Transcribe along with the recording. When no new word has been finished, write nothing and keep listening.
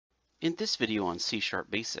In this video on C#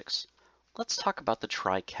 Basics, let's talk about the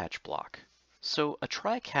try-catch block. So a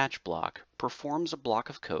try-catch block performs a block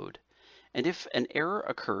of code, and if an error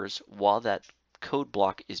occurs while that code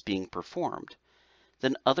block is being performed,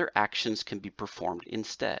 then other actions can be performed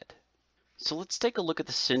instead. So let's take a look at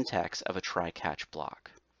the syntax of a try-catch block.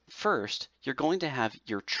 First, you're going to have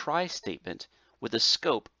your try statement with a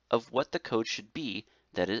scope of what the code should be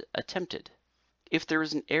that is attempted. If there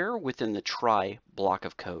is an error within the try block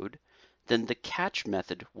of code, then the catch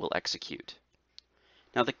method will execute.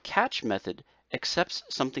 Now the catch method accepts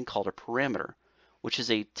something called a parameter, which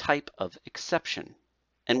is a type of exception.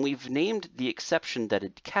 And we've named the exception that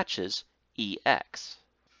it catches EX.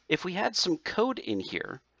 If we had some code in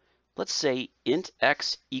here, let's say int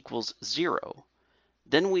x equals 0,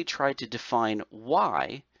 then we try to define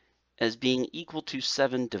y as being equal to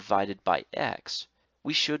 7 divided by x,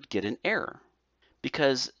 we should get an error,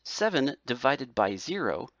 because 7 divided by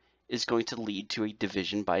 0 is going to lead to a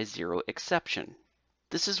division by 0 exception.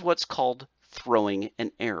 This is what's called throwing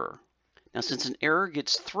an error. Now, since an error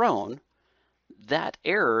gets thrown, that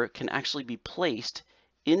error can actually be placed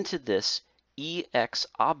into this EX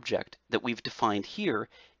object that we've defined here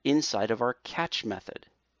inside of our catch method.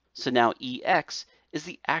 So now EX is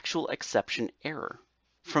the actual exception error.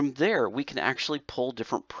 From there, we can actually pull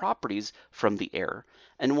different properties from the error,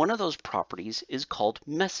 and one of those properties is called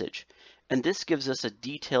message, and this gives us a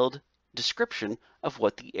detailed description of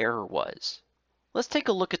what the error was. Let's take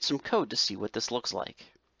a look at some code to see what this looks like.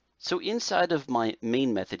 So inside of my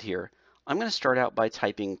main method here, I'm going to start out by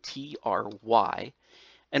typing try,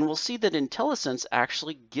 and we'll see that IntelliSense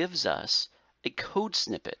actually gives us a code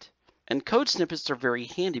snippet. And code snippets are very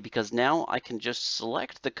handy because now I can just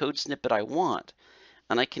select the code snippet I want,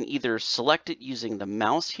 and I can either select it using the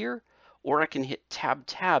mouse here, or I can hit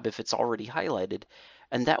Tab if it's already highlighted,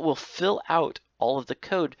 and that will fill out all of the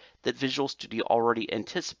code that Visual Studio already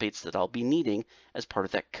anticipates that I'll be needing as part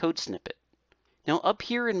of that code snippet. Now up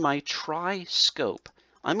here in my try scope,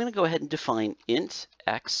 I'm going to go ahead and define int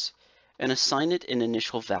x and assign it an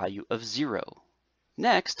initial value of 0.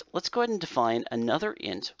 Next, let's go ahead and define another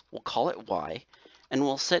int, we'll call it y, and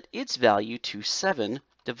we'll set its value to 7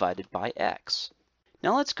 divided by x.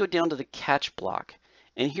 Now let's go down to the catch block,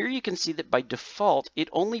 and here you can see that by default it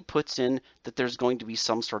only puts in that there's going to be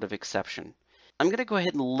some sort of exception. I'm going to go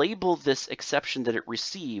ahead and label this exception that it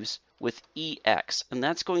receives with EX, and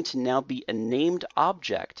that's going to now be a named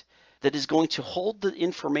object that is going to hold the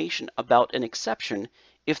information about an exception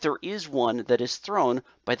if there is one that is thrown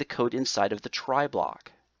by the code inside of the try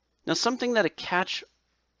block. Now something that a catch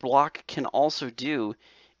block can also do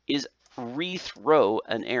is rethrow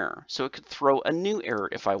an error. So it could throw a new error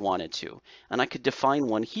if I wanted to, and I could define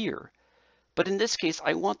one here. But in this case,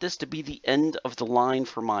 I want this to be the end of the line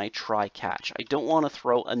for my try catch. I don't want to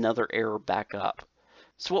throw another error back up.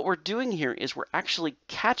 So what we're doing here is we're actually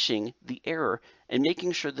catching the error and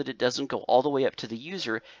making sure that it doesn't go all the way up to the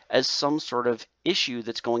user as some sort of issue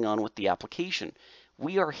that's going on with the application.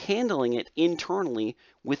 We are handling it internally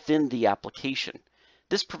within the application.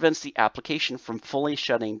 This prevents the application from fully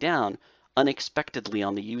shutting down unexpectedly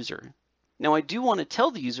on the user. Now I do want to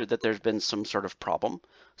tell the user that there's been some sort of problem,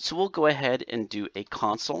 so we'll go ahead and do a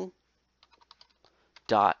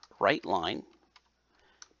console.writeLine,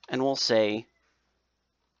 and we'll say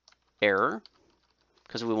error,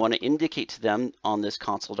 because we want to indicate to them on this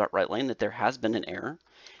console.writeLine that there has been an error,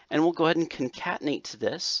 and we'll go ahead and concatenate to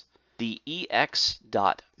this the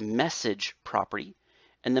ex.message property,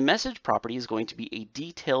 and the message property is going to be a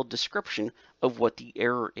detailed description of what the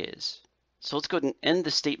error is. So let's go ahead and end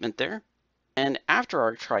the statement there. And after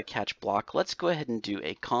our try catch block, let's go ahead and do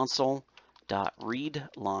a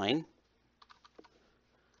console.readLine.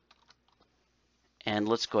 And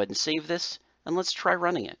let's go ahead and save this, and let's try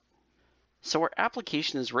running it. So our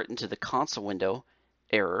application is written to the console window,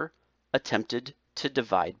 error, attempted to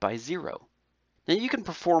divide by 0. Now you can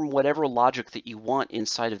perform whatever logic that you want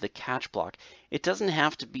inside of the catch block. It doesn't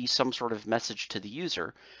have to be some sort of message to the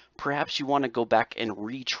user. Perhaps you want to go back and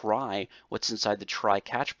retry what's inside the try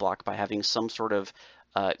catch block by having some sort of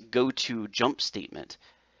go-to jump statement.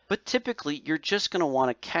 But typically you're just going to want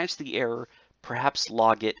to catch the error, perhaps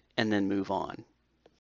log it, and then move on.